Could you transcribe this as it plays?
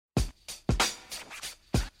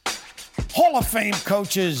Hall of Fame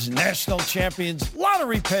coaches, national champions,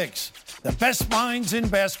 lottery picks, the best minds in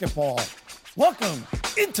basketball. Welcome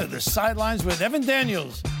into the Sidelines with Evan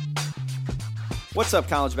Daniels. What's up,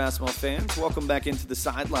 college basketball fans? Welcome back into the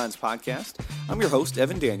Sidelines podcast. I'm your host,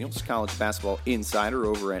 Evan Daniels, college basketball insider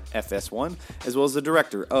over at FS1, as well as the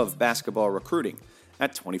director of basketball recruiting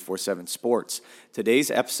at 24/7 Sports. Today's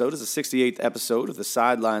episode is the 68th episode of the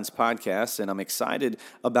Sidelines podcast, and I'm excited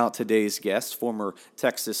about today's guest. Former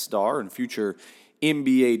Texas star and future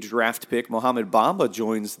NBA draft pick Mohamed Bamba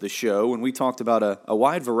joins the show, and we talked about a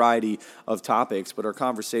wide variety of topics, but our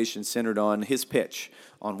conversation centered on his pitch,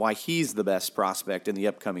 on why he's the best prospect in the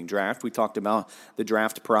upcoming draft. We talked about the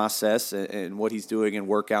draft process and what he's doing in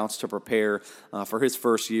workouts to prepare for his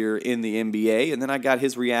first year in the NBA, and then I got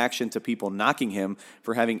his reaction to people knocking him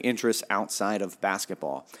for having interests outside of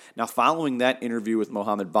basketball. Now, following that interview with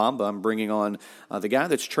Mohamed Bamba, I'm bringing on the guy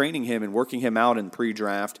that's training him and working him out in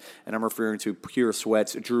pre-draft, and I'm referring to Pure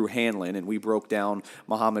Sweat's Drew Hanlon, and we broke down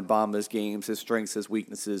Mohamed Bamba's games, his strengths, his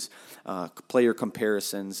weaknesses, player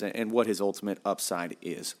comparisons, and what his ultimate upside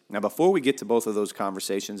is. Now, before we get to both of those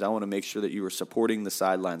conversations, I want to make sure that you are supporting the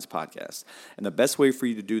Sidelines podcast. And the best way for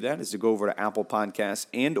you to do that is to go over to Apple Podcasts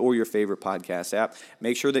and or your favorite podcast app.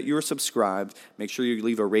 Make sure that you are subscribed. Make sure you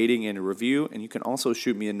leave a rating and a review. And you can also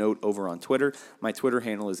shoot me a note over on Twitter. My Twitter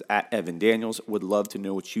handle is @EvanDaniels. Would love to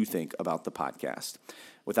know what you think about the podcast.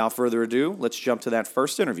 Without further ado, let's jump to that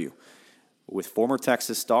first interview with former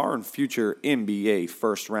Texas star and future NBA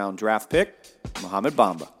first-round draft pick, Mohamed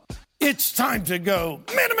Bamba. It's time to go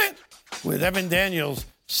minute with Evan Daniels.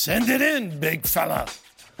 Send it in, big fella.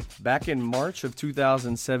 Back in March of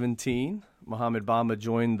 2017, Mohamed Bamba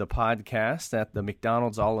joined the podcast at the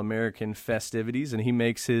McDonald's All-American festivities, and he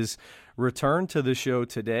makes his return to the show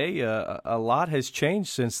today. A lot has changed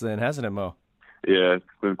since then, hasn't it, Mo? Yeah, it's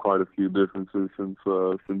been quite a few differences since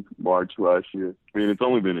March last year. I mean, it's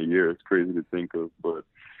only been a year. It's crazy to think of, but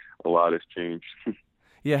a lot has changed.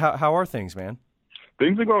 Yeah, how are things, man?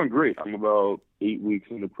 Things are going great. I'm about 8 weeks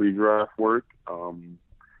into pre-draft work.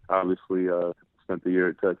 Obviously, spent the year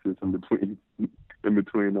at Texas in between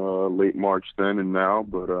late March then and now,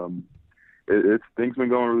 but things been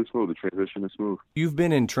going really smooth. The transition is smooth. You've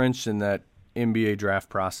been entrenched in that NBA draft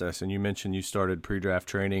process, and you mentioned you started pre-draft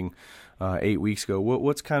training 8 weeks ago.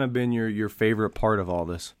 What's kind of been your favorite part of all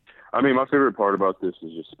this? I mean, my favorite part about this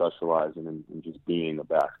is just specializing and just being a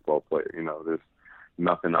basketball player. You know, there's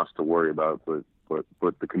nothing else to worry about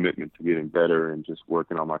but the commitment to getting better and just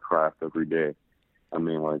working on my craft every day. I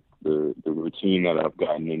mean, like, the routine that I've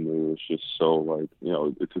gotten into is just so, like, you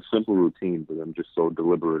know, it's a simple routine, but I'm just so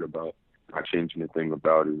deliberate about not changing a thing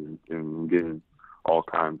about it and getting all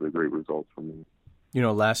kinds of great results from me. You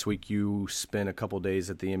know, last week you spent a couple days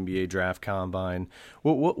at the NBA Draft Combine.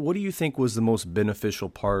 What do you think was the most beneficial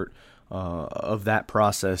part of that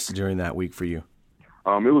process during that week for you?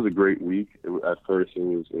 It was a great week. At first, it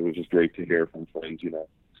was just great to hear from friends, you know,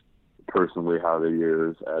 personally how their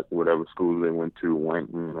years at whatever school they went, you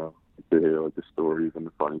know, to hear like the stories and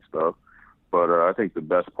the funny stuff. But I think the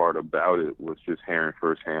best part about it was just hearing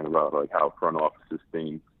firsthand about like how front offices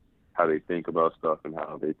think, how they think about stuff, and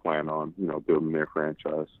how they plan on, you know, building their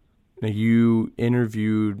franchise. Now, you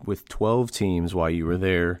interviewed with 12 teams while you were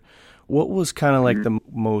there. What was kind of like the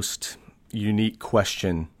most unique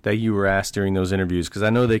question that you were asked during those interviews? Because I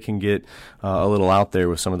know they can get a little out there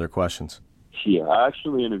with some of their questions. Yeah, I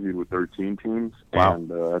actually interviewed with 13 teams. Wow.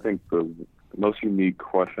 And I think the most unique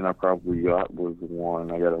question I probably got was one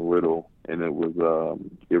I got a riddle, and it was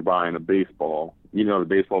you're buying a baseball. You know the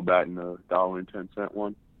baseball bat and the $1.10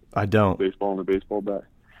 one? I don't. Baseball and a baseball bat.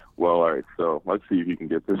 Well, all right, so let's see if you can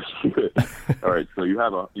get this. All right, so you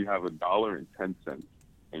have $1.10,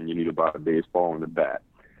 and you need to buy a baseball and a bat.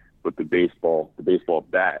 But the baseball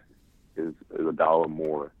bat is $1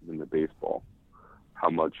 more than the baseball. How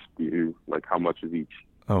much is each?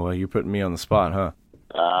 Oh, well, you're putting me on the spot, huh?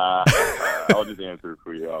 I'll just answer it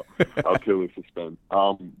for you. I'll kill the suspense.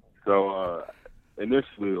 So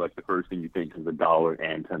initially, like, the first thing you think is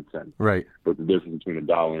 $1.10. Right. But the difference between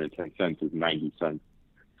 $1 and 10 cents is 90 cents.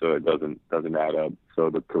 So it doesn't add up.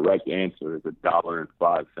 So the correct answer is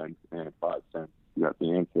 $1.05 and 5 cents. You got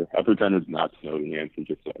the answer. I pretended not to know the answer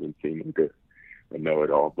just so I didn't seem like a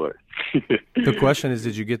know-it-all. But the question is,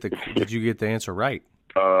 did you get the answer right?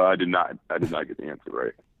 I did not. I did not get the answer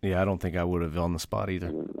right. Yeah, I don't think I would have on the spot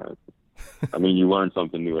either. I mean, you learn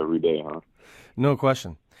something new every day, huh? No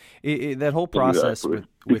question. That whole process with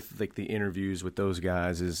like the interviews with those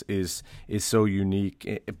guys is so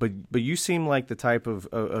unique. But you seem like the type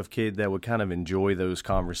of kid that would kind of enjoy those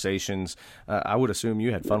conversations. I would assume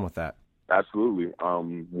you had fun with that. Absolutely.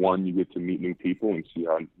 One, you get to meet new people and see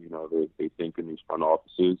how, they think in these front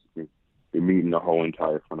offices. You're meeting the whole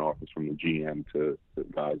entire front office from the GM to the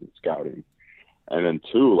guys in scouting. And then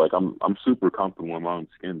two, like I'm super comfortable in my own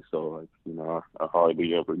skin, so I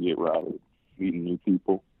hardly ever get rattled meeting new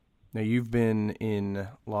people. Now you've been in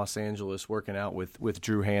Los Angeles working out with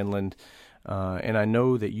Drew Hanlon, and I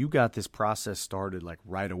know that you got this process started like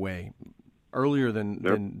right away, earlier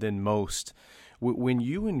than most. When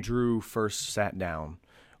you and Drew first sat down,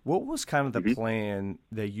 what was kind of the plan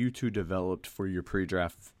that you two developed for your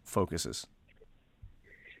pre-draft focuses?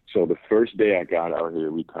 So the first day I got out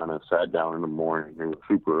here, we kind of sat down in the morning. It was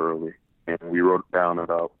super early. And we wrote down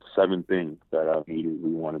about 7 things that I immediately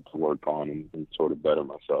wanted to work on and sort of better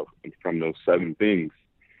myself. And from those 7 things,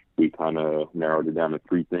 we kind of narrowed it down to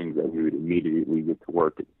 3 things that we would immediately get to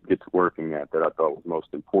working at that I thought was most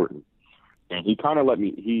important. And he kind of let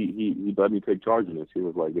me take charge of this. He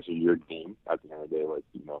was like, "This is your game." At the end of the day, like,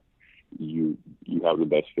 you have the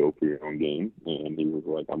best feel for your own game. And he was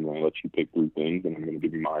like, "I'm going to let you pick 3 things, and I'm going to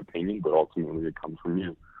give you my opinion, but ultimately it comes from you."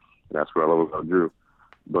 And that's what I love about Drew.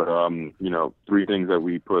 But 3 things that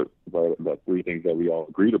we the 3 things that we all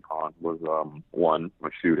agreed upon was 1, my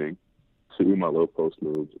shooting, 2, my low post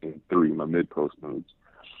moves, and 3, my mid post moves.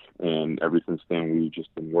 And ever since then, we've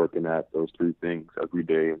just been working at those 3 things every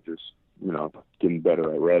day and just getting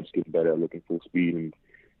better at reps, getting better at looking full speed, and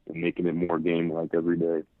making it more game-like every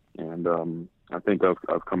day. And I think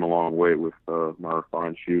I've come a long way with my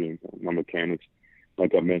refined shooting. My mechanics,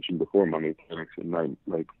 like I mentioned before, my mechanics at night,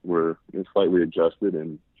 like, we're slightly adjusted,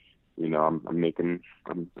 and I'm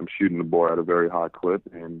shooting the ball at a very high clip,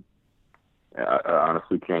 and I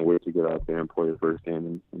honestly can't wait to get out there and play the first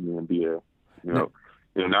game in the NBA.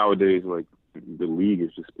 Nowadays, like, the league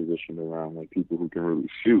is just positioned around like people who can really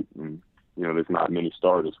shoot, and there's not many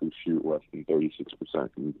starters who shoot less than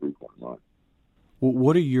 36% from the 3-point line. Well,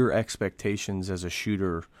 what are your expectations as a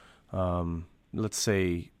shooter? Let's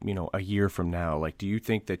say a year from now. Like, do you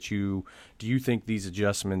think these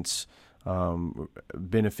adjustments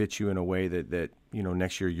benefit you in a way that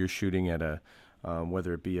next year you're shooting at a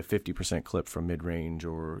whether it be a 50% clip from mid range,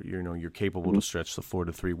 or you're capable to stretch the 4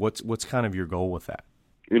 to 3? What's kind of your goal with that?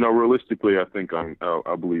 Realistically, I think I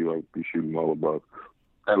believe I'd be shooting well above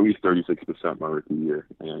at least 36% my rookie year.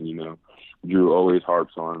 And, Drew always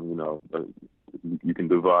harps on, you can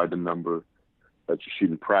divide the number that you shoot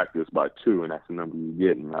in practice by 2, and that's the number you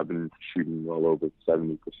get. And I've been shooting well over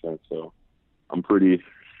 70%. So I'm pretty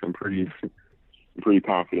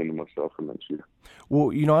confident in myself for next year.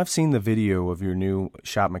 Well, I've seen the video of your new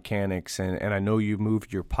shot mechanics, and I know you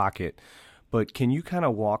moved your pocket. But can you kind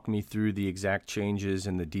of walk me through the exact changes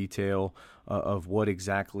and the detail of what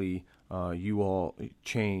exactly you all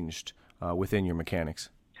changed within your mechanics?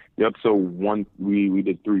 Yep. So we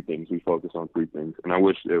did 3 things. We focused on 3 things, and I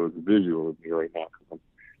wish there was a visual of me right now because I'm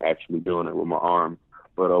actually doing it with my arm.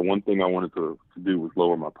 But one thing I wanted to do was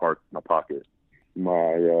lower my pocket,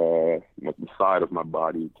 the side of my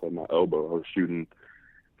body to my elbow. I was shooting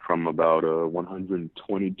from about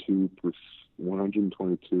 122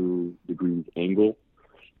 degrees angle,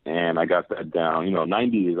 and I got that down.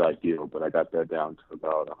 90 is ideal, but I got that down to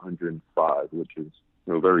about 105, which is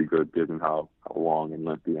very good given how long and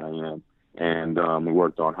lengthy I am. And we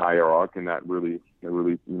worked on higher arc, and that really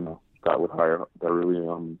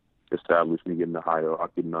established me getting the higher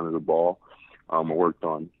arc, getting under the ball. I worked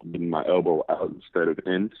on getting my elbow out instead of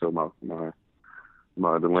in, so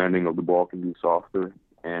the landing of the ball can be softer.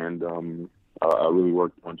 And I really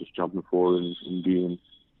worked on just jumping forward and being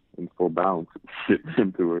in full bounce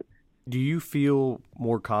into it. Do you feel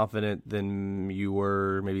more confident than you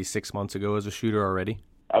were maybe 6 months ago as a shooter already?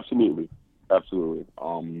 Absolutely. At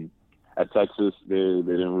Texas, they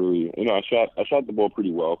didn't really. I shot the ball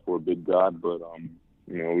pretty well for a big guy, but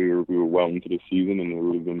we were well into the season,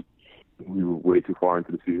 and we were way too far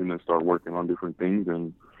into the season and started working on different things.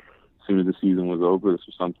 And as soon as the season was over, this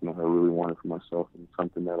was something that I really wanted for myself, and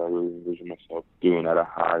something that I really envisioned myself doing at a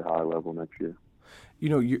high level next year.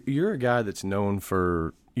 You're a guy that's known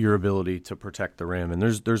for your ability to protect the rim, and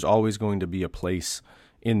there's always going to be a place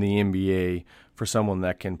in the NBA for someone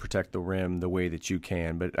that can protect the rim the way that you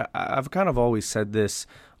can. But I've kind of always said this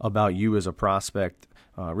about you as a prospect,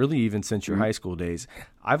 really even since your high school days.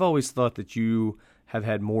 I've always thought that you have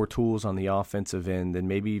had more tools on the offensive end than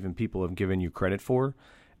maybe even people have given you credit for.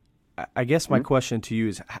 I guess my question to you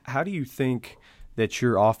is, how do you think that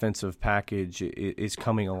your offensive package is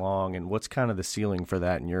coming along, and what's kind of the ceiling for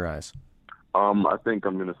that in your eyes? I think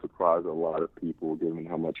I'm going to surprise a lot of people given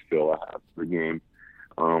how much feel I have for the game.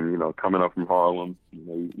 Coming up from Harlem,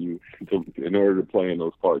 in order to play in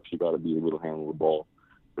those parks, you got to be able to handle the ball.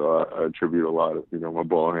 So I attribute a lot of, my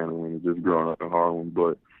ball handling to just growing up in Harlem.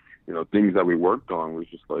 But, things that we worked on was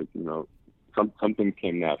just like, some things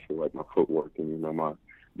came natural, like my footwork and, my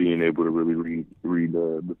being able to really read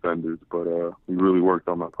defenders. But we really worked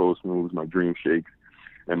on my post moves, my dream shakes,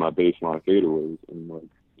 and my baseline fadeaways. And,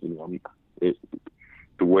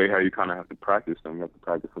 the way how you kind of have to practice them, you have to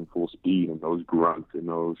practice them full speed, and those grunts and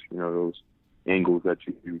those, those angles that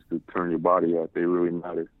you use to turn your body out, they really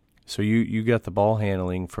matter. So you got the ball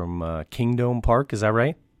handling from Kingdome Park, is that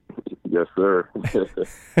right? Yes, sir. Yes,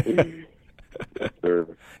 sir.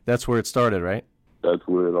 That's where it started, right? That's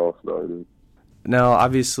where it all started. Now,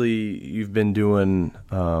 obviously, you've been doing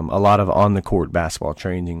a lot of on-the-court basketball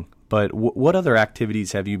training, but what other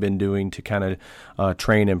activities have you been doing to kind of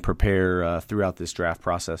train and prepare throughout this draft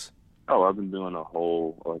process? Oh, I've been doing I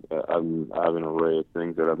have an array of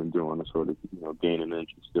things that I've been doing to sort of, gain an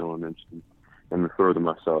interest, still an interest, and further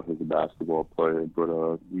myself as a basketball player. But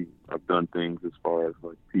I've done things as far as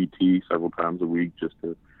like PT several times a week just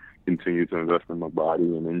to continue to invest in my body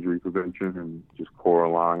and injury prevention and just core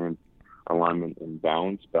alignment and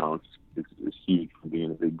balance. Balance is huge for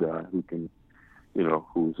being a big guy who can,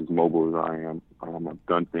 who's as mobile as I am. I've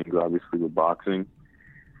done things obviously with boxing.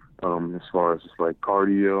 As far as just like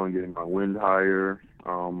cardio and getting my wind higher,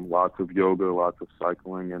 lots of yoga, lots of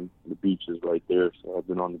cycling, and the beach is right there, so I've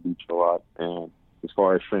been on the beach a lot. And as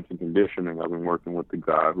far as strength and conditioning, I've been working with the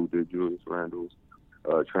guy who did Julius Randle's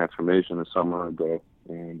transformation a summer ago,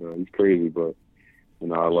 and he's crazy, but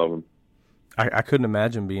I love him. I couldn't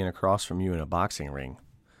imagine being across from you in a boxing ring,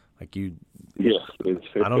 like you. Yeah,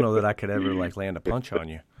 I don't know that I could ever land a punch on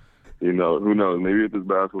you. Who knows? Maybe if this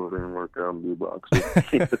basketball didn't work out, I'll be a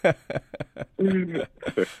boxer.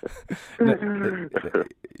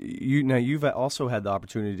 You've also had the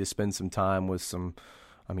opportunity to spend some time with some,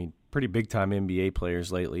 pretty big-time NBA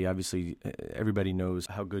players lately. Obviously, everybody knows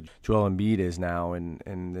how good Joel Embiid is now, and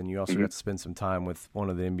then you also got to spend some time with one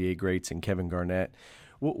of the NBA greats in Kevin Garnett.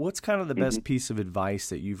 What's kind of the best piece of advice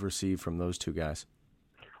that you've received from those two guys?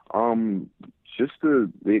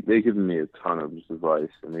 They given me a ton of advice,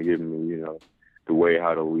 and they given me, the way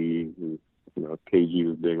how to lead. KG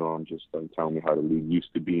was big on just telling me how to lead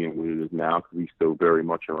used to be and what it is now, because he's still very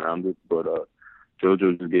much around it. But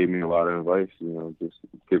JoJo just gave me a lot of advice, just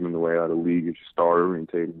giving the way how to lead, you're star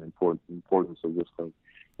orientated, and importance of just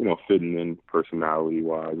fitting in personality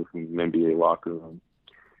wise within an NBA locker room.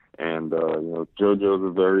 And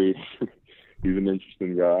JoJo's he's an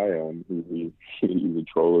interesting guy. He's a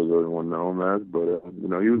troll, as everyone knows him as, but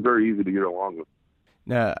he was very easy to get along with.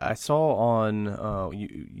 Now, I saw on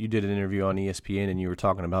you did an interview on ESPN, and you were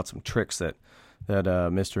talking about some tricks that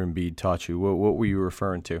Mr. Embiid taught you. What were you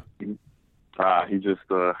referring to? He just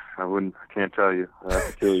I can't tell you. I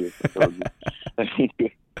have to kill you.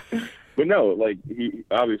 But no, he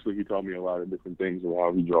taught me a lot of different things of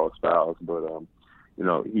how he draws fouls, but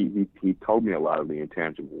he told me a lot of the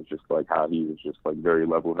intangibles, just like how he was just very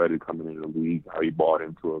level-headed coming into the league, how he bought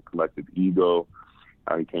into a collective ego,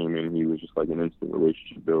 how he came in, he was just an instant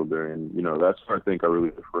relationship builder. And, that's where I think I really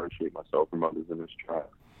differentiate myself from others in this track.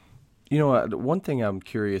 One thing I'm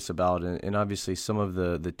curious about, and obviously some of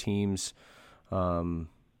the teams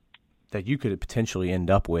that you could potentially end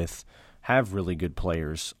up with have really good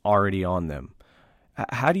players already on them.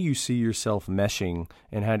 How do you see yourself meshing,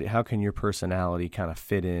 and how can your personality kind of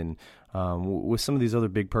fit in with some of these other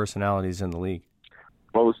big personalities in the league?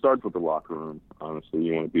 Well, it starts with the locker room. Honestly,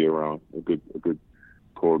 you want to be around a good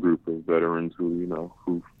core group of veterans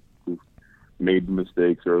who made the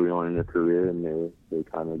mistakes early on in their career, and they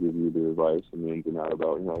kind of give you the advice and the ins and outs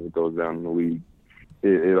about what goes down in the league.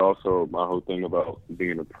 It also, my whole thing about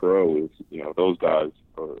being a pro is those guys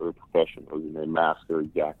are professionals, and they master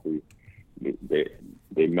exactly.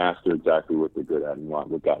 They master exactly what they're good at and what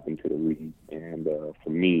got them to the league. And for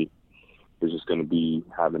me, it's just going to be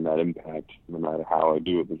having that impact, no matter how I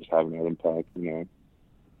do it, but just having that impact,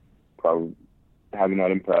 probably having that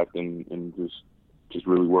impact and just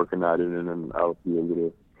really working at it, and then I'll be able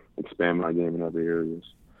to expand my game in other areas.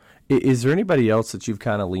 Is there anybody else that you've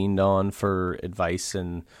kind of leaned on for advice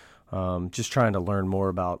and just trying to learn more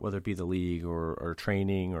about, whether it be the league or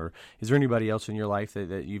training, or is there anybody else in your life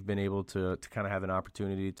that you've been able to kind of have an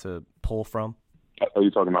opportunity to pull from? Are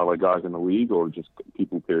you talking about guys in the league or just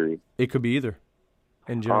people, period? It could be either.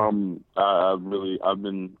 In general. I've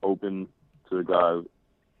been open to guys,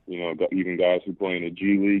 even guys who play in the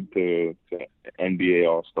G League to NBA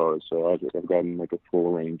All-Stars. So I've gotten a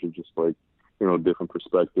full range of just different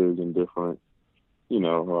perspectives and different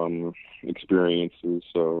experiences.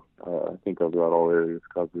 So I think I've got all areas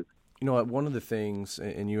covered. One of the things,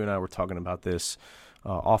 and you and I were talking about this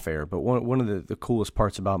off air. But one of the coolest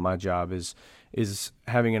parts about my job is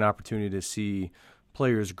having an opportunity to see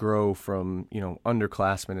players grow from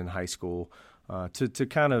underclassmen in high school to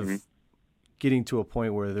kind of getting to a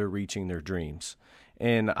point where they're reaching their dreams.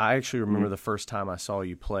 And I actually remember the first time I saw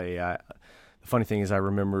you play. The funny thing is I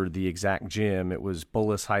remember the exact gym. It was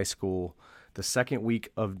Bullis High School, the second week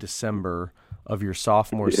of December of your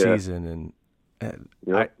sophomore season.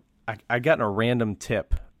 And I got a random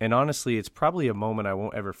tip. And honestly, it's probably a moment I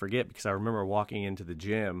won't ever forget because I remember walking into the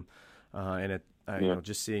gym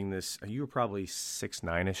just seeing this. You were probably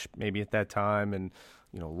 6'9" maybe at that time, and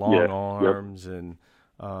long arms and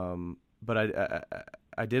but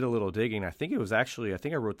I did a little digging. I think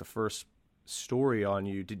I wrote the first story on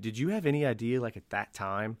you. Did you have any idea, like at that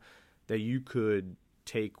time, that you could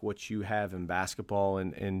take what you have in basketball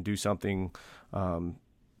and do something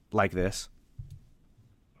like this?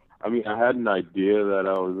 I mean, I had an idea that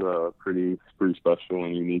I was pretty special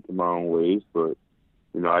and unique in my own ways, but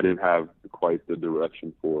I didn't have quite the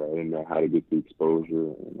direction for it. I didn't know how to get the exposure,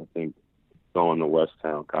 and I think going to West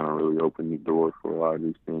Town kind of really opened the door for a lot of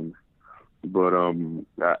these things. But I mean,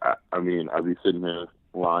 I'd be sitting there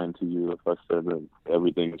lying to you if I said that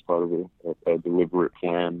everything is part of a deliberate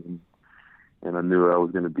plan, and I knew I was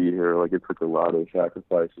going to be here. Like, it took a lot of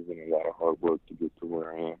sacrifices and a lot of hard work to get to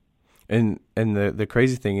where I am. And the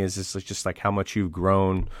crazy thing is just like how much you've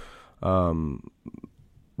grown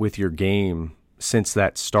with your game since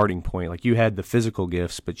that starting point. Like, you had the physical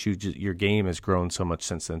gifts, but your game has grown so much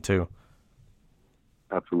since then too.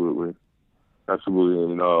 Absolutely.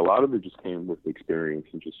 And a lot of it just came with experience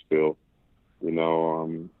and just feel. In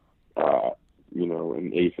 8th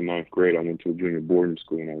and 9th grade, I went to a junior boarding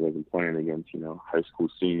school, and I wasn't playing against high school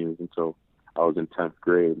seniors until I was in 10th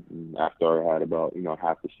grade. And after I had about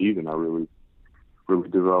half the season, I really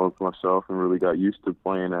developed myself and really got used to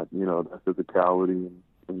playing at that physicality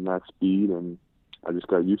and that speed, and I just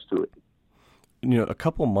got used to it. A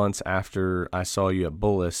couple months after I saw you at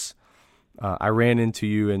Bullis, I ran into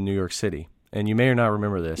you in New York City. And you may or not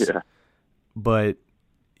remember this, but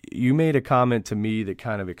you made a comment to me that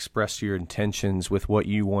kind of expressed your intentions with what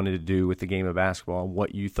you wanted to do with the game of basketball and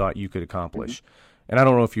what you thought you could accomplish. And I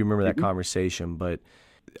don't know if you remember that conversation, but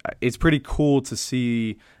it's pretty cool to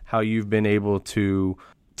see how you've been able to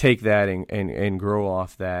take that and grow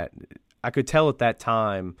off that. I could tell at that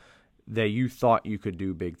time that you thought you could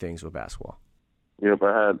do big things with basketball. Yep,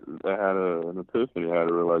 I had an epiphany. I had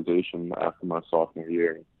a realization after my sophomore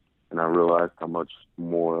year. And I realized how much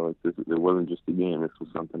more, like, this, it wasn't just a game. This was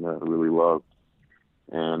something that I really loved.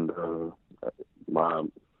 And I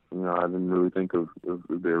didn't really think of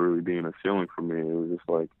there really being a ceiling for me. It was just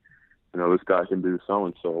like, this guy can do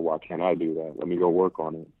so-and-so. Why can't I do that? Let me go work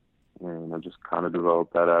on it. And I just kind of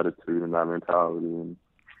developed that attitude and that mentality. And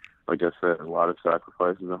like I said, a lot of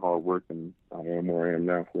sacrifices and hard work, and I am where I am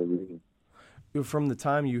now for a reason. From the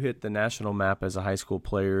time you hit the national map as a high school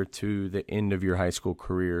player to the end of your high school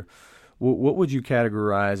career, what would you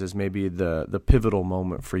categorize as maybe the pivotal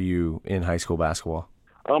moment for you in high school basketball?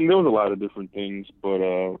 There was a lot of different things, but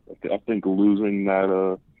I think losing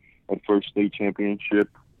that first state championship,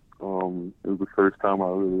 it was the first time I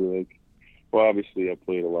really obviously I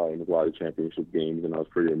played a lot in a lot of championship games, and I was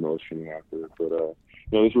pretty emotional after it. But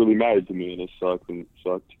this really mattered to me, and it sucked. It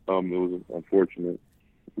was unfortunate.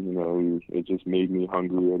 It just made me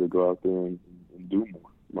hungrier to go out there and do more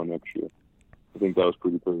my next year. I think that was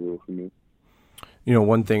pretty pivotal for me.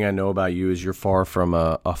 One thing I know about you is you're far from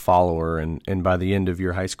a follower, and by the end of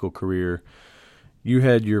your high school career, you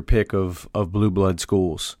had your pick of blue blood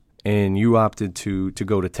schools, and you opted to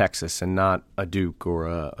go to Texas and not a Duke or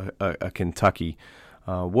a Kentucky.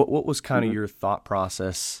 What was kind of your thought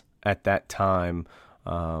process at that time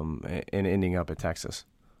in ending up at Texas?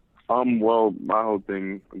 Well, my whole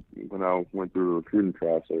thing when I went through the recruiting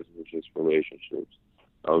process was just relationships.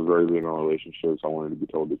 I was very big on relationships. I wanted to be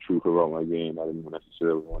told the truth about my game. I didn't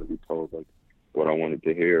necessarily want to be told what I wanted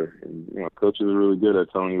to hear. And coaches are really good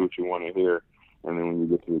at telling you what you want to hear, and then when you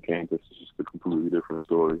get to the campus, it's just a completely different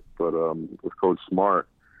story. But with Coach Smart,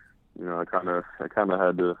 I kind of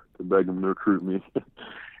had to beg him to recruit me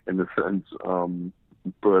in a sense.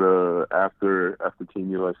 But after Team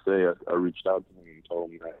USA, I reached out to him and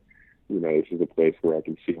told him that this is a place where I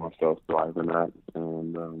can see myself thriving at.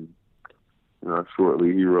 And,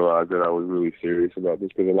 shortly he realized that I was really serious about this,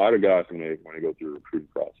 because a lot of guys, when they go through the recruiting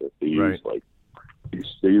process, they use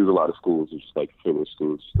they use a lot of schools, just like filler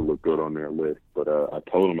schools, to look good on their list. But I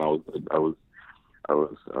told him I was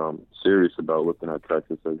serious about looking at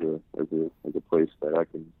Texas as a place that I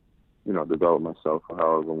can, develop myself for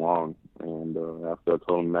however long. And after I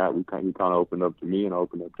told him that, he kind of opened up to me, and I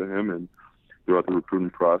opened up to him, and throughout the recruiting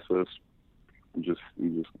process, we just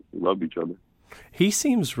loved each other. He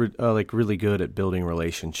seems like really good at building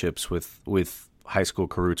relationships with high school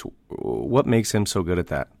recruits. What makes him so good at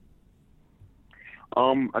that?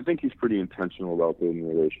 I think he's pretty intentional about building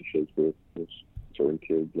relationships with certain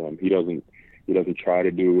kids. He doesn't try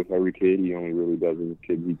to do it with every kid. He only really does it with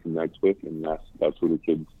kids he connects with, and that's the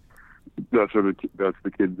kids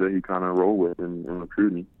that he kind of roll with in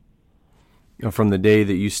recruiting. From the day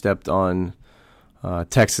that you stepped on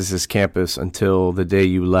Texas's campus until the day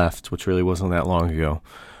you left, which really wasn't that long ago,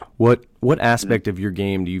 what aspect of your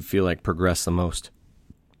game do you feel like progressed the most?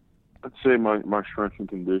 I'd say my strength and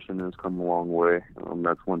condition has come a long way.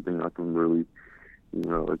 That's one thing I can really,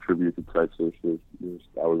 attribute to Texas. That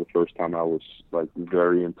was the first time I was like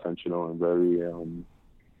very intentional and very.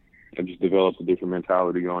 I just developed a different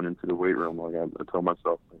mentality going into the weight room. Like I told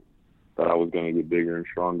myself that I was going to get bigger and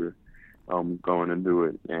stronger going into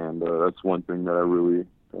it, and that's one thing that I really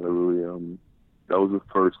that was the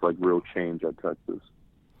first like real change at Texas.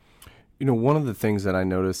 One of the things that I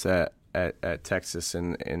noticed at Texas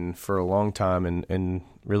and for a long time and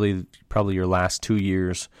really probably your last 2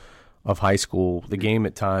 years of high school, the game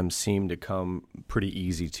at times seemed to come pretty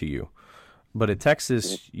easy to you. But at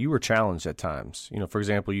Texas, you were challenged at times. For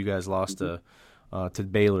example, you guys lost to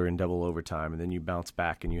Baylor in double overtime, and then you bounce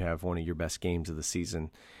back and you have one of your best games of the season.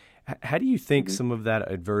 How do you think some of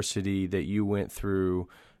that adversity that you went through,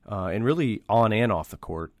 and really on and off the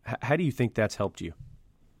court, how do you think that's helped you?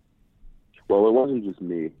 Well, it wasn't just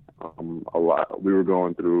me. A lot. We were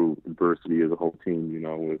going through adversity as a whole team,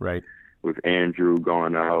 with Andrew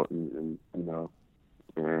going out and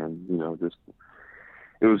just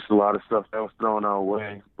it was a lot of stuff that was thrown our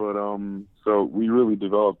way. But so we really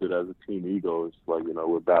developed it as a team ego. It's like,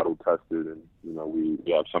 we're battle tested and, we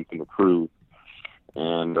have something to prove.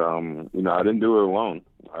 And, I didn't do it alone.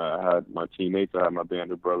 I had my teammates, I had my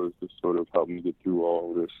band of brothers to sort of help me get through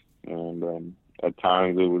all of this. And at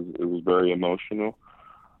times it was very emotional.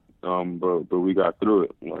 But we got through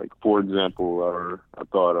it. Like, for example, I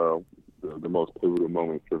thought the most pivotal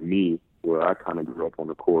moment for me, where I kind of grew up on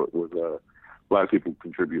the court, was a lot of people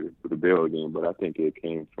contributed to the Baylor game, but I think it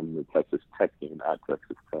came from the Texas Tech game at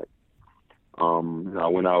Texas Tech. I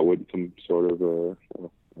went out with some sort of a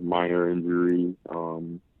minor injury,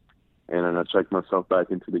 and then I checked myself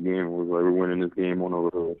back into the game and was like, we're winning this game on a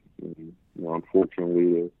road.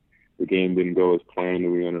 Unfortunately, the game didn't go as planned,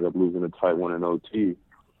 and we ended up losing a tight one in OT.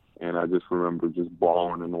 And I just remember just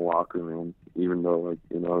bawling in the locker room, even though, it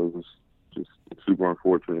was just super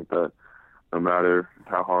unfortunate that no matter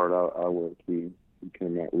how hard I worked, we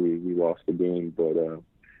lost the game. But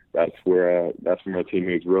that's where my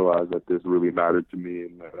teammates realized that this really mattered to me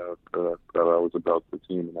and that I was about the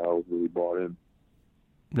team and I was really bought in.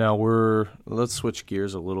 Now let's switch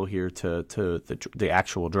gears a little here to the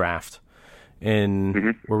actual draft,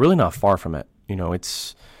 and we're really not far from it.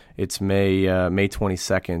 It's May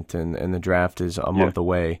 22nd, and the draft is a month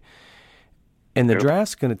away. And the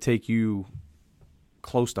draft's going to take you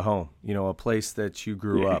close to home, a place that you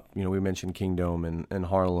grew up. We mentioned Kingdom and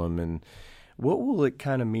Harlem. And what will it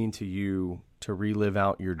kind of mean to you to relive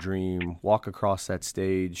out your dream, walk across that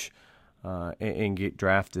stage, and get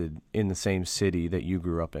drafted in the same city that you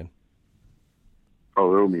grew up in?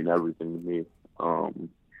 Oh, it'll mean everything to me.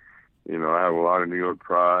 I have a lot of New York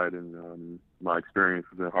pride, and my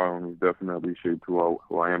experiences in Harlem has definitely shaped who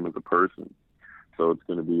I am as a person. So it's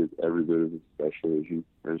going to be every bit as special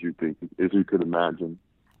as you could imagine.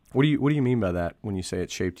 What do you mean by that when you say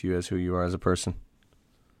it shaped you as who you are as a person?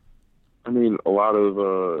 I mean, a lot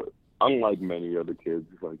of unlike many other kids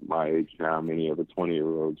like my age now, many other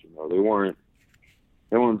 20-year-olds, they weren't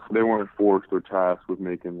forced or tasked with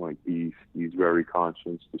making like these very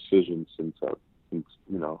conscious decisions since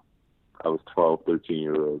I was 12,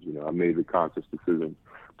 13-year-old. I made the conscious decision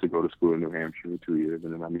to go to school in New Hampshire for 2 years,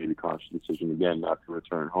 and then I made a conscious decision again not to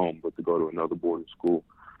return home, but to go to another boarding school.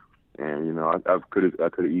 And I could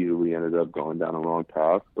have easily ended up going down a wrong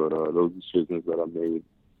path, but those decisions that I made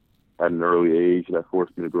at an early age that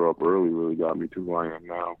forced me to grow up early really got me to who I am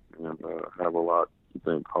now, and I have a lot to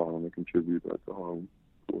thank Harlem and contribute that to Harlem.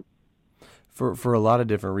 For a lot of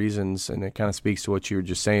different reasons, and it kind of speaks to what you were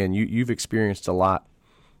just saying. You've experienced a lot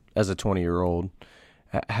as a 20-year-old.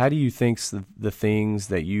 How do you think the things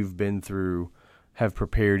that you've been through have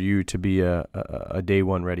prepared you to be a day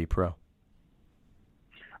one ready pro?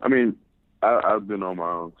 I mean, I've been on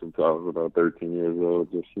my own since I was about 13 years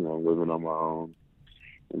old, just, living on my own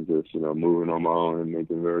and just, moving on my own and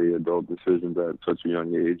making very adult decisions at such a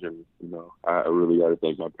young age. And, I really got to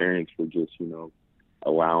thank my parents for just,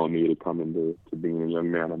 allowing me to come into being a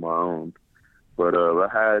young man on my own. But I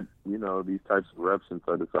had, these types of reps since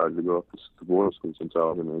I decided to go up to boarding school since I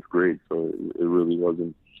was in 8th grade. So it really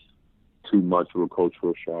wasn't too much of a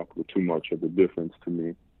cultural shock or too much of a difference to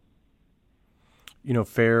me.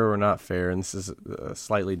 Fair or not fair, and this is a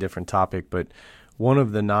slightly different topic, but one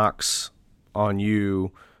of the knocks on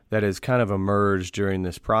you that has kind of emerged during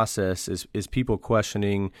this process is people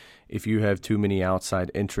questioning if you have too many outside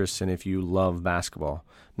interests and if you love basketball.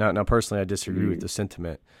 Now personally, I disagree with the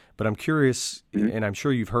sentiment, but I'm curious, and I'm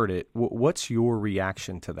sure you've heard it. What's your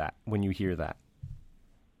reaction to that when you hear that?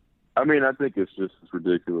 I mean, I think it's just as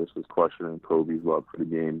ridiculous as questioning Kobe's love for the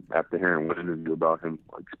game after hearing one interview about him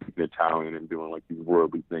speaking Italian and doing these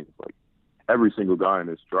worldly things. Every single guy in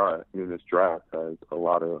this draft has a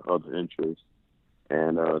lot of other interests,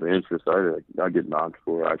 and the interests I get knocked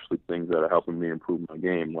for are actually things that are helping me improve my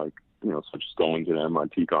game, such as going to the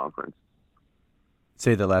MIT conference.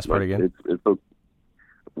 Say the last part again.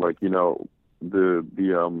 I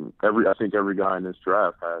think every guy in this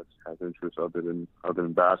draft has interests other than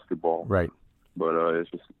basketball. Right. But it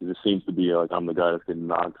just seems to be I'm the guy that's getting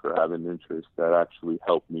knocked for having interests that actually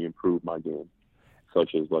help me improve my game,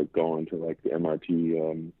 such as going to the MIT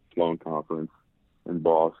Sloan conference in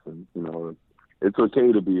Boston. It's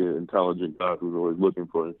okay to be an intelligent guy who's always looking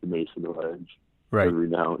for informational edge every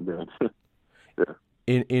now and then. Yeah.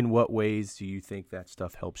 In what ways do you think that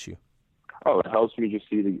stuff helps you? Oh, it helps me just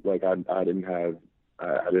see I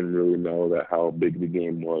didn't really know that how big the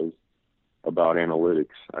game was about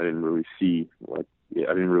analytics. I didn't really see I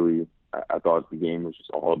thought the game was just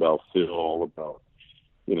all about feel, all about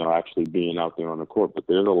actually being out there on the court. But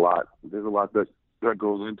there's a lot that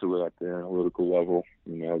goes into it at the analytical level.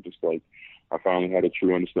 I finally had a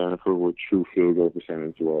true understanding for what true field goal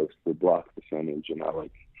percentage was, for block percentage, and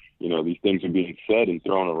these things are being said and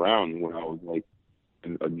thrown around when I was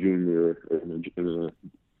a junior and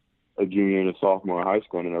a sophomore in high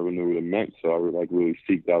school, and I never knew what it meant. So I would really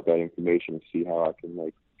seeked out that information and see how I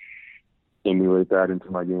can emulate that into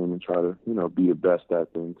my game and try to be the best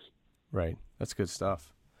at things. Right, that's good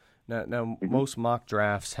stuff. Now most mock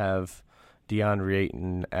drafts have DeAndre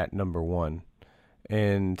Ayton at number 1,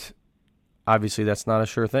 and obviously that's not a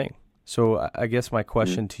sure thing. So I guess my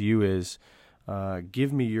question to you is,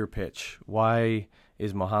 give me your pitch. Why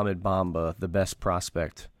is Mohamed Bamba the best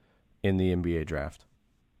prospect in the NBA draft?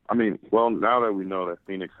 I mean, well, now that we know that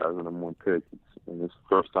Phoenix has a number 1 pick, and it's the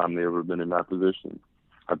first time they've ever been in that position,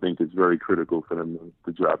 I think it's very critical for them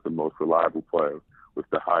to draft the most reliable player with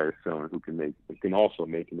the highest ceiling who can also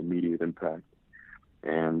make an immediate impact.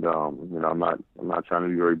 And I'm not trying to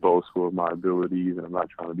be very boastful of my abilities, and I'm not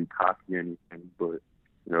trying to be cocky or anything, but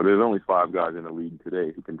there's only 5 guys in the league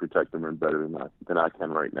today who can protect the rim better than I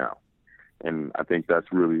can right now. And I think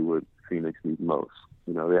that's really what Phoenix needs most.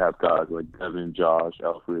 They have guys like Devin, Josh,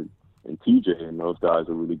 Alfred, and TJ, and those guys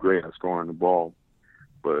are really great at scoring the ball.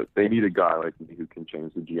 But they need a guy like me who can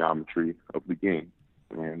change the geometry of the game.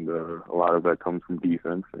 And a lot of that comes from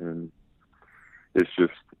defense. And it's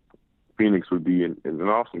just Phoenix would be an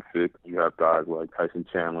awesome fit. You have guys like Tyson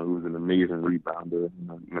Chandler, who's an amazing rebounder,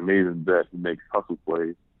 an amazing vet who makes hustle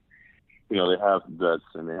plays. They have vets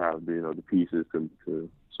and they have the pieces to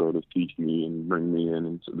sort of teach me and bring me in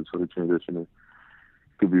and sort of transition. It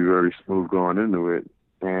could be very smooth going into it.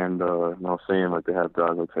 And I was saying they have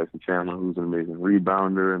guys like Tyson Chandler, who's an amazing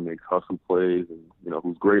rebounder and makes hustle plays, and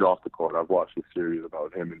who's great off the court. I've watched a series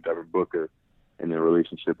about him and Devin Booker and their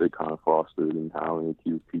relationship they kind of fostered, and how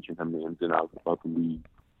he was teaching him the ins and outs about the league,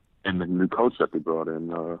 and the new coach that they brought in,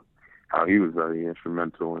 how he was very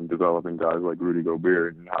instrumental in developing guys like Rudy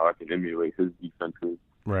Gobert, and how I can emulate his defensive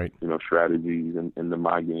strategies into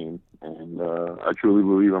my game. And I truly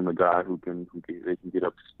believe I'm the guy who can get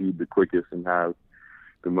up to speed the quickest and have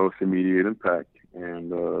the most immediate impact.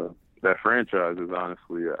 And that franchise is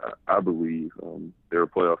honestly, I believe, they're a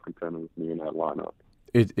playoff contender with me in that lineup.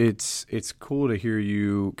 It's cool to hear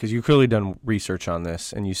you, because you've clearly done research on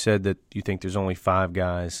this, and you said that you think there's only 5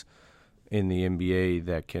 guys in the NBA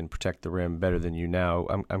that can protect the rim better than you now.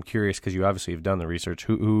 I'm curious, because you obviously have done the research.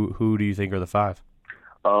 Who do you think are the 5?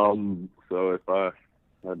 So if I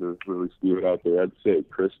had to really spew it out there, I'd say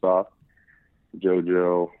Kristaps,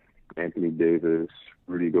 JoJo, Anthony Davis,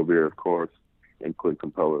 Rudy Gobert, of course, and Clint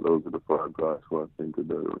Capella. Those are the 5 guys who I think are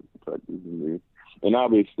better protectors than me. And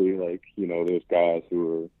obviously, there's guys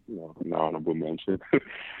who are, an honorable mention.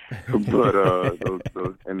 But those are,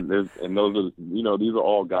 these are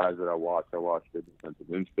all guys that I watch. I watch their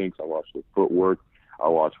defensive instincts. I watch their footwork. I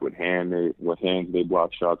watch what hands they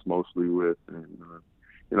block shots mostly with, and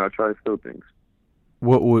I try to steal things.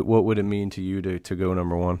 What would it mean to you to go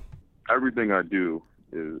number 1? Everything I do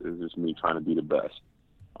is just me trying to be the best.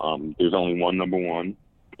 There's only one number one,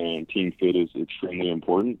 and team fit is extremely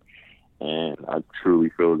important. And I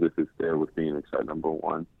truly feel as if it's there with Phoenix at number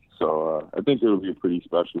one. So I think it'll be a pretty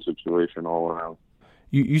special situation all around.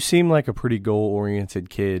 You seem like a pretty goal-oriented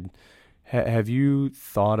kid. Have you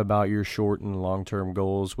thought about your short and long-term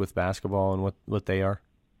goals with basketball and what they are?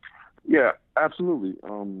 Yeah, absolutely.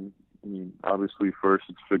 I mean, obviously, first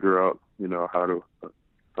it's figure out, how to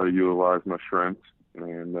utilize my strengths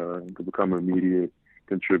and to become an immediate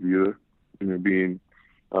contributor. I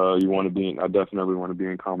definitely want to be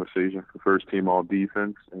in conversation for first team all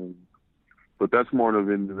defense, but that's more of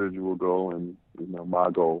an individual goal and my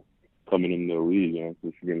goal coming into the league.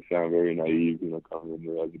 This is going to sound very naive, coming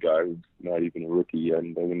in as a guy who's not even a rookie yet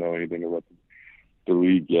and doesn't know anything about the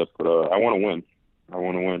league yet. But I want to win. I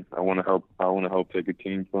want to help. I want to help take a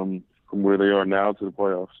team from where they are now to the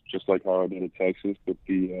playoffs, just like how I did at Texas with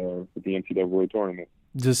the NCAA tournament.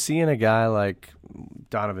 Does seeing a guy like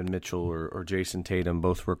Donovan Mitchell or Jason Tatum,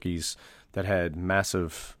 both rookies that had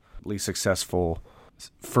massively successful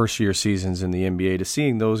first-year seasons in the NBA, to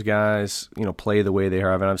seeing those guys, play the way they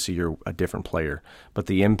have, and obviously you're a different player, but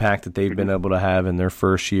the impact that they've been able to have in their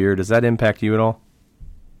first year, does that impact you at all?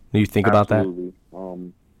 Do you think about that?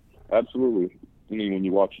 Absolutely. I mean, when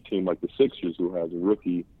you watch a team like the Sixers, who has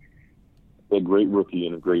a great rookie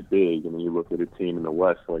and a great big, and then you look at a team in the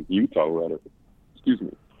West like Utah, who had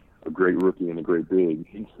a great rookie and a great big.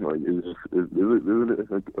 It's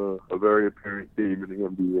a very apparent theme in the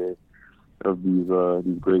NBA of these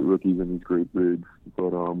great rookies and these great bigs.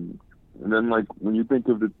 But and then when you think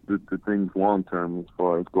of the things long term as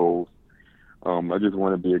far as goals, I just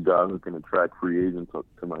want to be a guy who can attract free agents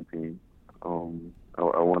to my team. I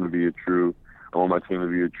want my team to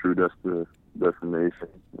be a true destination,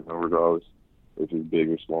 regardless if it's big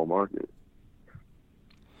or small market.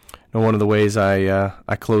 And one of the ways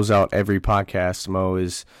I close out every podcast, Mo,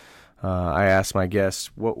 is I ask my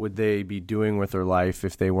guests what would they be doing with their life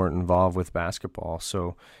if they weren't involved with basketball.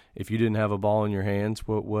 So if you didn't have a ball in your hands,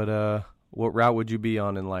 what route would you be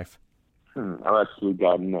on in life? I've actually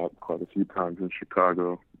gotten that quite a few times in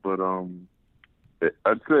Chicago, but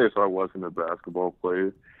I'd say if I wasn't a basketball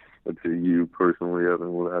player, I'd say you personally,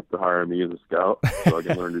 Evan, would have to hire me as a scout so I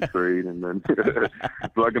can learn the trade, and then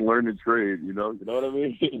so I can learn the trade. You know what I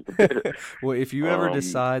mean? Well, if you ever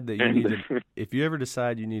decide that if you ever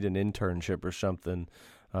decide you need an internship or something,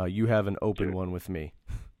 you have an open one with me.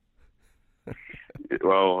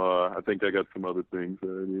 Well, I think I got some other things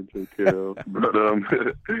that I need to take care of, but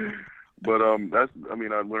I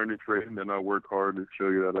learned the trade, and then I work hard to show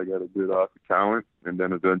you that I got a good talent, and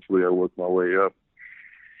then eventually I work my way up.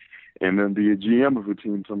 And then be a GM of a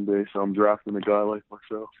team someday, so I'm drafting a guy like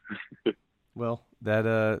myself. Well,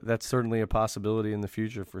 that's certainly a possibility in the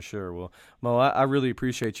future for sure. Well, Mo, I really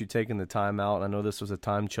appreciate you taking the time out. I know this was a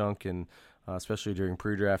time chunk, and especially during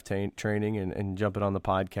pre-draft training and jumping on the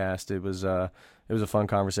podcast. It was a fun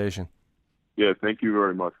conversation. Yeah, thank you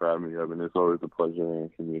very much for having me, Evan. It's always a pleasure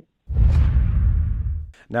answering you.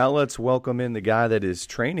 Now let's welcome in the guy that is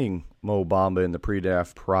training Mo Bamba in the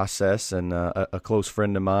pre-draft process, and a close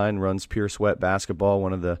friend of mine, runs Pure Sweat Basketball,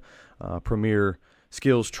 one of the premier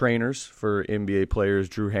skills trainers for NBA players,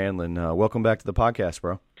 Drew Hanlon. Welcome back to the podcast,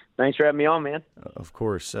 bro. Thanks for having me on, man. Of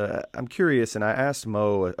course. I'm curious, and I asked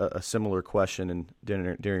Mo a similar question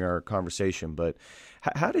during our conversation, but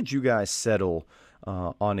how did you guys settle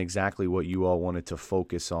on exactly what you all wanted to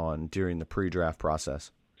focus on during the pre-draft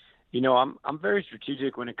process? I'm very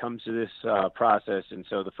strategic when it comes to this process, and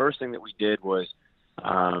so the first thing that we did was,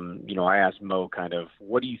 I asked Mo kind of,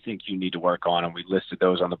 what do you think you need to work on, and we listed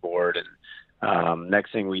those on the board. And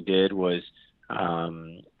next thing we did was,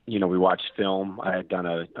 we watched film. I had done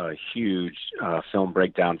a huge film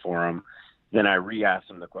breakdown for him. Then I re-asked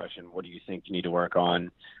him the question, what do you think you need to work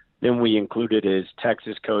on? Then we included his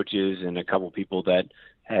Texas coaches and a couple people that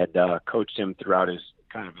had coached him throughout his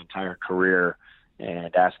kind of entire career,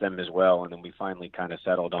 and asked them as well. And then we finally kind of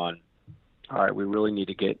settled on, all right, we really need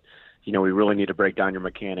to break down your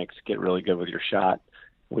mechanics, get really good with your shot.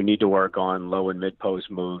 We need to work on low and mid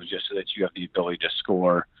post moves just so that you have the ability to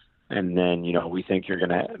score. And then, we think you're going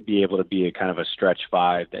to be able to be a kind of a stretch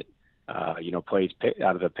five that, plays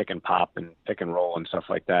out of the pick and pop and pick and roll and stuff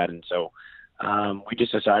like that. And so we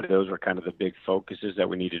just decided those were kind of the big focuses that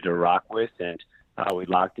we needed to rock with. And we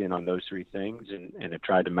locked in on those three things and have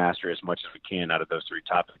tried to master as much as we can out of those three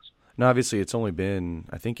topics. Now, obviously, it's only been,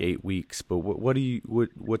 I think, 8 weeks, but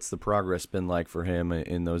what's the progress been like for him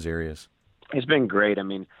in those areas? It's been great. I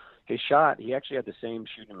mean, his shot, he actually had the same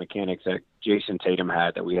shooting mechanics that Jason Tatum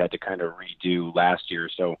had that we had to kind of redo last year.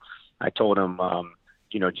 So I told him,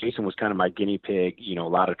 Jason was kind of my guinea pig, a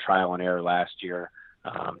lot of trial and error last year.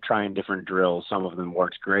 trying different drills. Some of them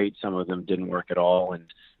worked great. Some of them didn't work at all.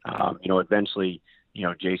 And, eventually,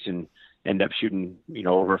 Jason ended up shooting,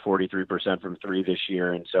 over 43% from three this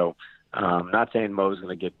year. And so not saying Mo's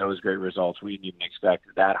going to get those great results. We didn't even expect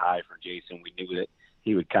that high for Jason. We knew that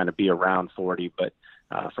he would kind of be around 40, but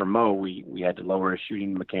for Mo, we had to lower his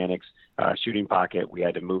shooting mechanics, shooting pocket. We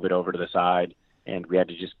had to move it over to the side, and we had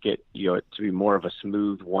to just get it to be more of a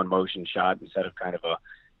smooth one motion shot instead of kind of a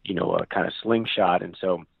kind of slingshot. And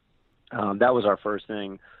so that was our first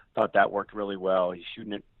thing. Thought that worked really well. He's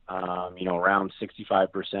shooting it, around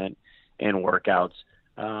 65% in workouts,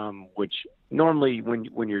 which normally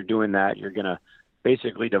when you're doing that, you're gonna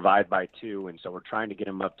basically divide by 2, and so we're trying to get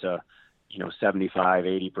him up to 75,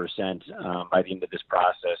 80% by the end of this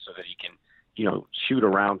process so that he can, shoot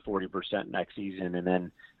around 40% next season. And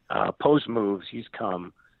then post moves, he's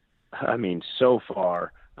come, so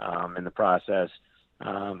far in the process.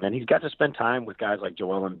 And he's got to spend time with guys like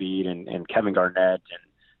Joel Embiid and Kevin Garnett,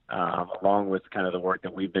 and along with kind of the work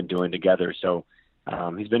that we've been doing together. So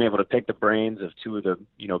he's been able to pick the brains of two of the,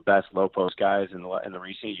 best low post guys in the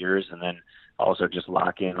recent years, and then also just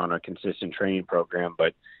lock in on a consistent training program.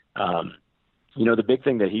 But, the big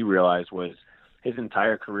thing that he realized was his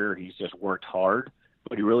entire career, he's just worked hard,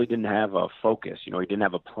 but he really didn't have a focus. He didn't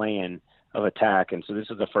have a plan of attack. And so this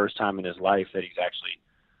is the first time in his life that he's actually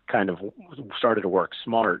kind of started to work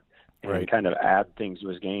smart and kind of add things to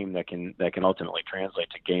his game that can ultimately translate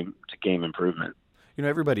to game improvement.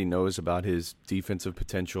 Everybody knows about his defensive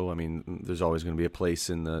potential. There's always going to be a place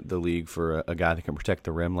in the league for a guy that can protect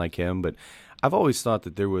the rim like him. But I've always thought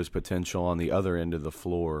that there was potential on the other end of the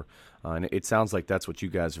floor. And it sounds like that's what you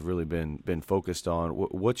guys have really been focused on.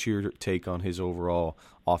 What's your take on his overall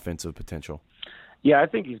offensive potential? Yeah, I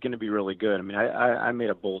think he's going to be really good. I made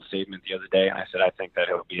a bold statement the other day, and I said I think that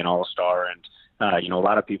he'll be an all-star. And, a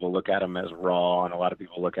lot of people look at him as raw, and a lot of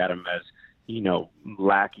people look at him as,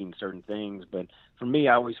 lacking certain things. But for me,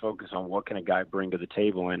 I always focus on what can a guy bring to the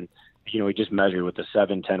table. And, he just measured with a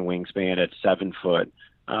 7'10" wingspan at 7 foot.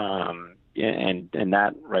 And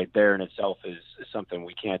that right there in itself is something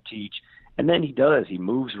we can't teach. And then he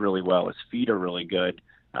moves really well. His feet are really good,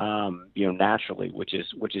 naturally, which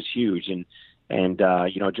is huge. And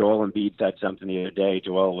Joel Embiid said something the other day.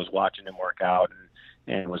 Joel was watching him work out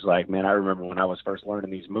and was like, man, I remember when I was first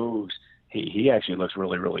learning these moves, he actually looks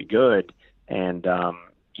really, really good. And,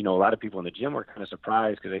 a lot of people in the gym were kind of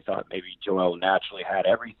surprised because they thought maybe Joel naturally had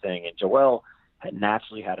everything. And Joel had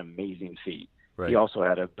naturally had amazing feet. Right. He also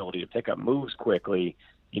had an ability to pick up moves quickly.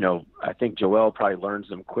 I think Joel probably learns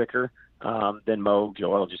them quicker than Mo.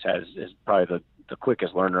 Joel just is probably the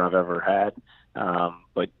quickest learner I've ever had.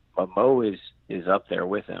 But Mo is up there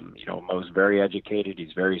with him. Mo's very educated.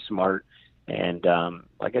 He's very smart. And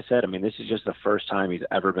like I said, this is just the first time he's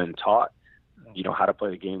ever been taught, how to play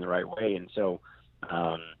the game the right way. And so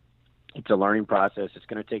it's a learning process. It's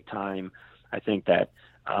going to take time. I think that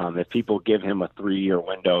if people give him a 3-year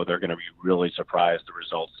window, they're going to be really surprised the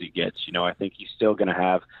results he gets. I think he's still going to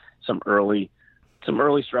have some early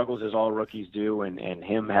struggles, as all rookies do, and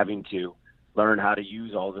him having to learn how to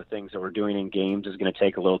use all the things that we're doing in games is going to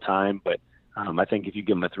take a little time. But I think if you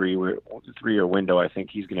give him a 3-year window, I think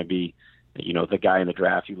he's going to be, the guy in the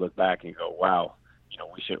draft. You look back and you go, wow,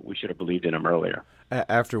 we should have believed in him earlier.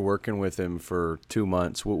 After working with him for 2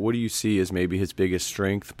 months, what do you see as maybe his biggest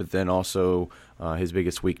strength, but then also his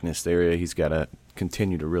biggest weakness, the area he's got to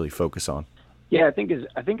continue to really focus on? Yeah, I think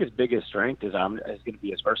his biggest strength is going to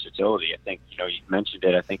be his versatility. I think you mentioned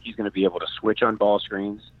it. I think he's going to be able to switch on ball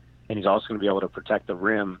screens, and he's also going to be able to protect the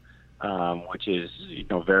rim, which is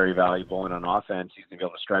very valuable. And on offense, he's going to be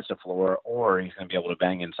able to stretch the floor, or he's going to be able to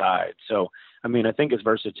bang inside. So, I think his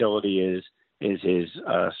versatility is his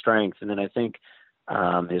strength, and then I think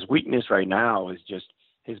his weakness right now is just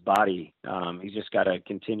his body. He's just got to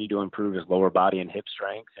continue to improve his lower body and hip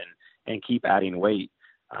strength and keep adding weight.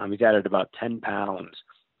 He's added about 10 pounds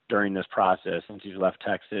during this process since he's left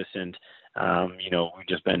Texas. And,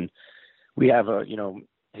 we have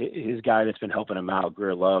his guy that's been helping him out,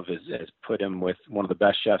 Greer Love, has put him with one of the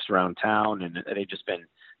best chefs around town. And they've just been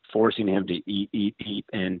forcing him to eat.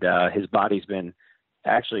 And his body's been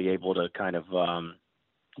actually able to kind of,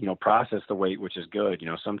 process the weight, which is good.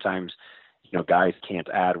 Sometimes, guys can't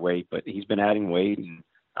add weight, but he's been adding weight,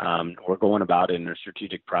 and we're going about it in a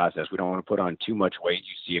strategic process. We don't want to put on too much weight.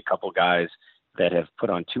 You see a couple guys that have put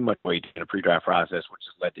on too much weight in a pre-draft process, which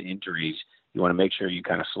has led to injuries. You want to make sure you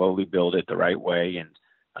kind of slowly build it the right way. And,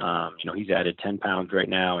 he's added 10 pounds right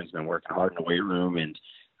now. He's been working hard in the weight room. And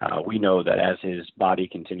we know that as his body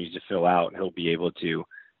continues to fill out, he'll be able to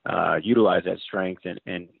utilize that strength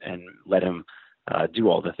and let him do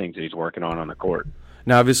all the things that he's working on the court.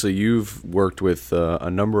 Now, obviously, you've worked with a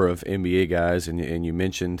number of NBA guys, and you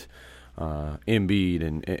mentioned Embiid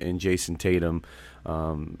and Jason Tatum,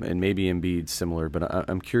 and maybe Embiid's similar. But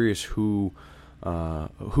I'm curious who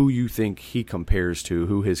you think he compares to,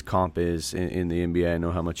 who his comp is in the NBA. I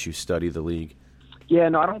know how much you study the league. Yeah,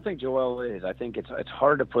 no, I don't think Joel is. I think it's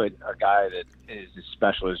hard to put a guy that is as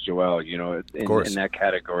special as Joel, in that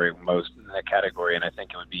category, and I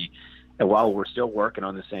think it would be, and while we're still working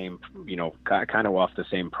on the same, kind of off the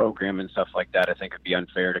same program and stuff like that, I think it'd be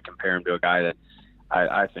unfair to compare him to a guy that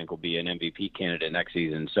I think will be an MVP candidate next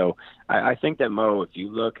season. So I think that Mo, if you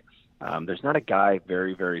look, there's not a guy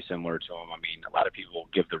very, very similar to him. I mean, a lot of people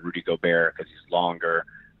give the Rudy Gobert because he's longer.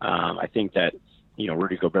 I think that,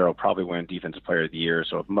 Rudy Gobert will probably win Defensive Player of the Year.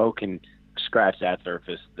 So if Mo can scratch that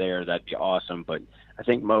surface there, that'd be awesome. But I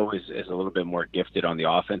think Mo is a little bit more gifted on the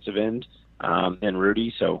offensive end than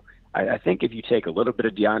Rudy. So I think if you take a little bit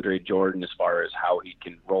of DeAndre Jordan as far as how he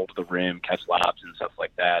can roll to the rim, catch lobs and stuff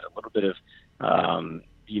like that, a little bit of,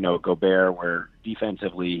 Gobert, where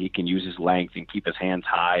defensively he can use his length and keep his hands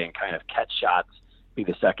high and kind of catch shots, be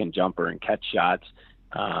the second jumper and catch shots.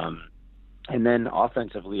 And then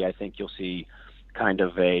offensively, I think you'll see kind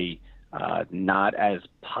of a not as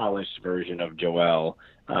polished version of Joel.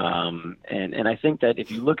 And I think that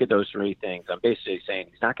if you look at those three things, I'm basically saying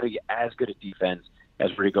he's not going to get as good at defense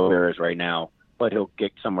as Rudy Gobert is right now, but he'll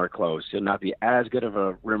get somewhere close. He'll not be as good of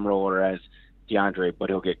a rim roller as DeAndre, but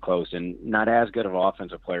he'll get close, and not as good of an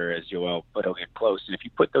offensive player as Joel, but he'll get close. And if you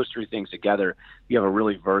put those three things together, you have a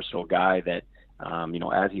really versatile guy that,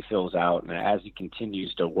 as he fills out and as he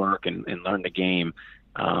continues to work and learn the game,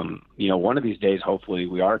 one of these days, hopefully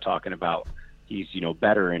we are talking about he's,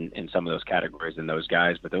 better in some of those categories than those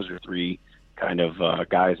guys. But those are three kind of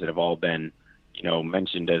guys that have all been,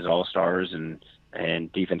 mentioned as all-stars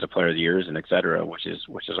and defensive player of the years and et cetera, which is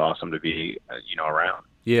awesome to be, around.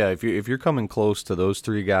 Yeah, if you're coming close to those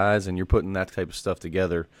three guys and you're putting that type of stuff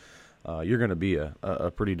together, you're going to be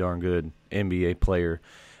a pretty darn good NBA player.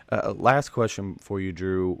 Last question for you,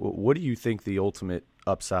 Drew. What do you think the ultimate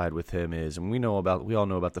upside with him is? And we all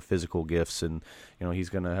know about the physical gifts, and he's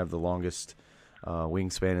going to have the longest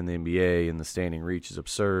wingspan in the NBA, and the standing reach is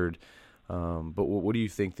absurd. But what do you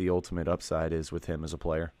think the ultimate upside is with him as a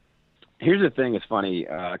player? Here's the thing. It's funny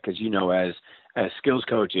because as skills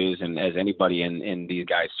coaches and as anybody in these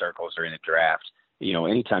guys' circles or in the draft,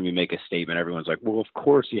 anytime you make a statement, everyone's like, well, of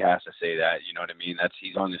course he has to say that. You know what I mean?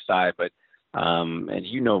 He's on this side. But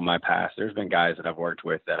and my past, there's been guys that I've worked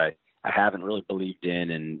with that I haven't really believed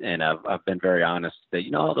in, and I've been very honest that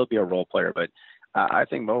they'll be a role player, but I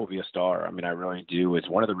think Mo will be a star. I mean, I really do. It's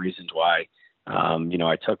one of the reasons why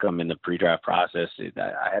I took him in the pre-draft process.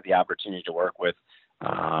 I had the opportunity to work with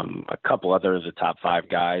a couple other of the top 5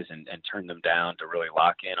 guys and turn them down to really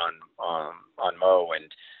lock in on Mo.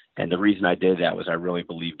 And the reason I did that was I really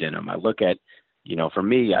believed in him. I look at, for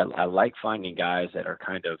me, I like finding guys that are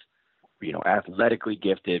kind of, athletically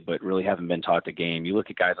gifted, but really haven't been taught the game. You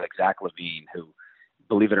look at guys like Zach LaVine, who,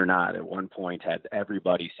 believe it or not, at one point had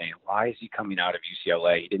everybody saying, why is he coming out of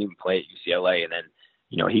UCLA? He didn't even play at UCLA. And then,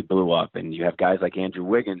 he blew up. And you have guys like Andrew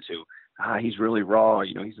Wiggins, who, he's really raw,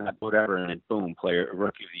 he's not whatever, and then boom, player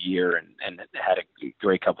rookie of the year and had a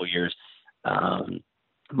great couple of years.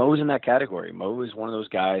 Mo's in that category. Mo is one of those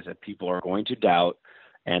guys that people are going to doubt,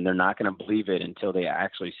 and they're not going to believe it until they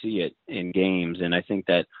actually see it in games. And I think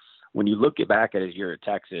that when you look back at his year at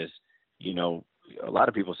Texas, a lot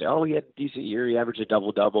of people say, oh, he had a decent year, he averaged a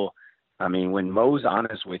double-double. I mean, when Mo's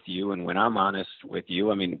honest with you and when I'm honest with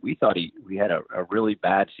you, I mean, we thought we had a really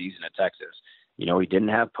bad season at Texas. He didn't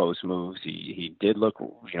have post moves. He did look,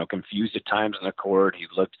 confused at times on the court. He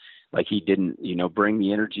looked like he didn't, bring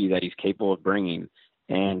the energy that he's capable of bringing.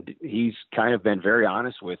 And he's kind of been very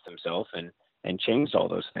honest with himself and changed all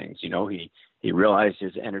those things. He realized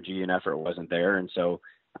his energy and effort wasn't there. And so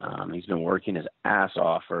he's been working his ass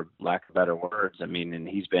off, for lack of better words. I mean, and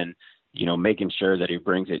he's been, making sure that he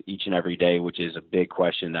brings it each and every day, which is a big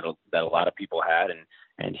question that a lot of people had.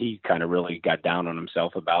 And he kind of really got down on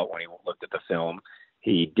himself about when he looked at the film.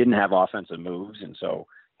 He didn't have offensive moves, and so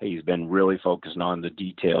he's been really focusing on the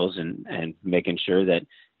details and making sure that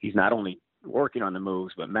he's not only working on the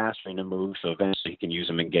moves, but mastering the moves so eventually he can use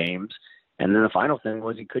them in games. And then the final thing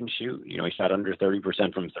was he couldn't shoot. He shot under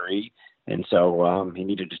 30% from 3, and so he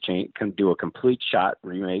needed to do a complete shot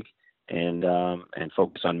remake and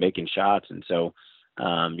focus on making shots. And so,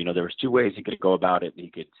 there was 2 ways he could go about it. He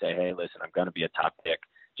could say, hey, listen, I'm going to be a top pick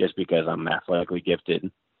just because I'm athletically gifted,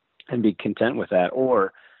 and be content with that.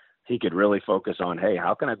 Or he could really focus on, hey,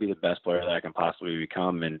 how can I be the best player that I can possibly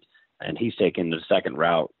become? And he's taken the second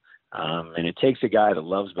route. And it takes a guy that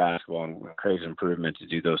loves basketball and craves improvement to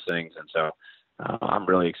do those things. And so I'm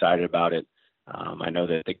really excited about it. I know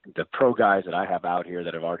that the pro guys that I have out here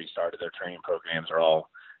that have already started their training programs are all,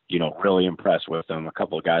 really impressed with them. A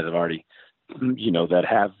couple of guys have already, that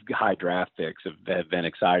have high draft picks have been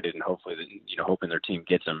excited and hopefully, hoping their team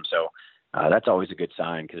gets them. So that's always a good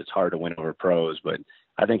sign because it's hard to win over pros, but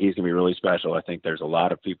I think he's going to be really special. I think there's a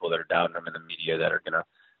lot of people that are doubting him in the media that are going to,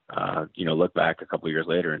 look back a couple of years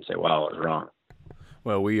later and say, wow, I was wrong.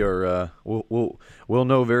 Well, we are. We'll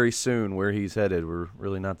know very soon where he's headed. We're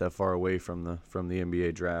really not that far away from the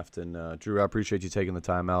NBA draft. And Drew, I appreciate you taking the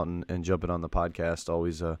time out and jumping on the podcast.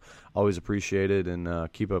 Always appreciate it,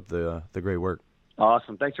 and keep up the great work.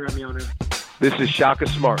 Awesome. Thanks for having me on here. This is Shaka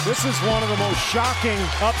Smart. This is one of the most shocking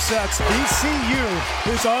upsets.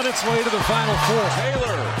 VCU is on its way to the Final Four.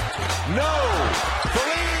 Taylor, no,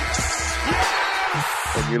 Felix,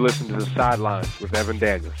 yes! And you're listening to The Sidelines with Evan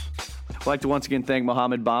Daniels. I'd like to once again thank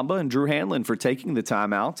Mohamed Bamba and Drew Hanlon for taking the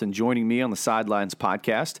time out and joining me on the Sidelines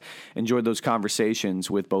podcast. Enjoyed those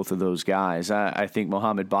conversations with both of those guys. I think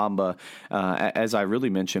Mohamed Bamba, as I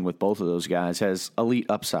really mentioned with both of those guys, has elite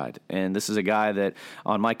upside. And this is a guy that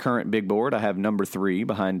on my current big board, I have number 3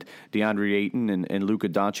 behind DeAndre Ayton and Luka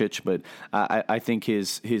Doncic. But I think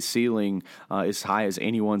his ceiling is high as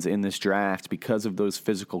anyone's in this draft because of those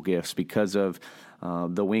physical gifts, because of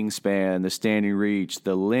the wingspan, the standing reach,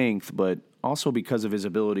 the length, but also because of his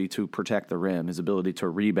ability to protect the rim, his ability to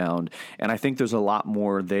rebound. And I think there's a lot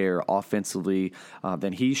more there offensively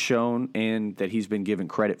than he's shown and that he's been given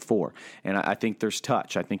credit for. And I think there's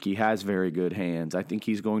touch. I think he has very good hands. I think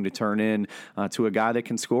he's going to turn in to a guy that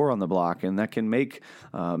can score on the block and that can make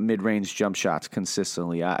mid-range jump shots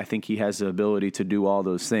consistently. I think he has the ability to do all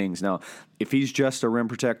those things. Now, if he's just a rim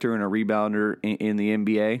protector and a rebounder in the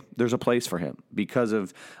NBA, there's a place for him because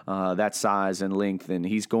of that size and length, and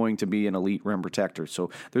he's going to be an elite rim protector. So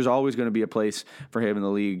there's always going to be a place for him in the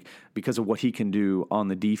league because of what he can do on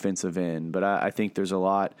the defensive end. But I think there's a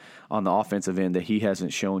lot on the offensive end that he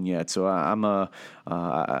hasn't shown yet. So I'm a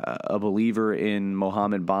believer in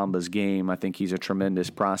Mohamed Bamba's game. I think he's a tremendous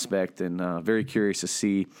prospect and very curious to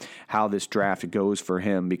see how this draft goes for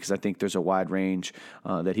him because I think there's a wide range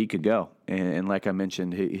that he could go. And like I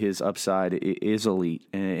mentioned, his upside is elite,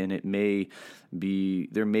 and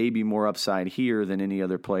there may be more upside here than any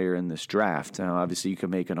other player in this draft. Now, obviously, you can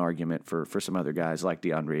make an argument for some other guys like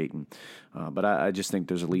DeAndre Ayton, but I just think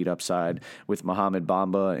there's elite upside with Mohamed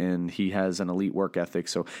Bamba, and he has an elite work ethic.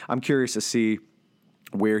 So I'm curious to see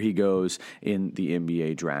where he goes in the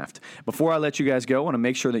NBA draft. Before I let you guys go, I want to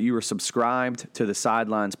make sure that you are subscribed to the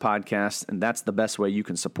Sidelines podcast, and that's the best way you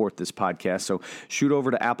can support this podcast. So shoot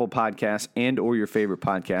over to Apple Podcasts and or your favorite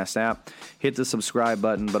podcast app. Hit the subscribe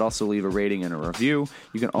button, but also leave a rating and a review.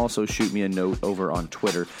 You can also shoot me a note over on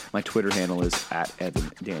Twitter. My Twitter handle is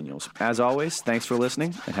 @EvanDaniels. As always, thanks for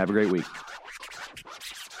listening, and have a great week.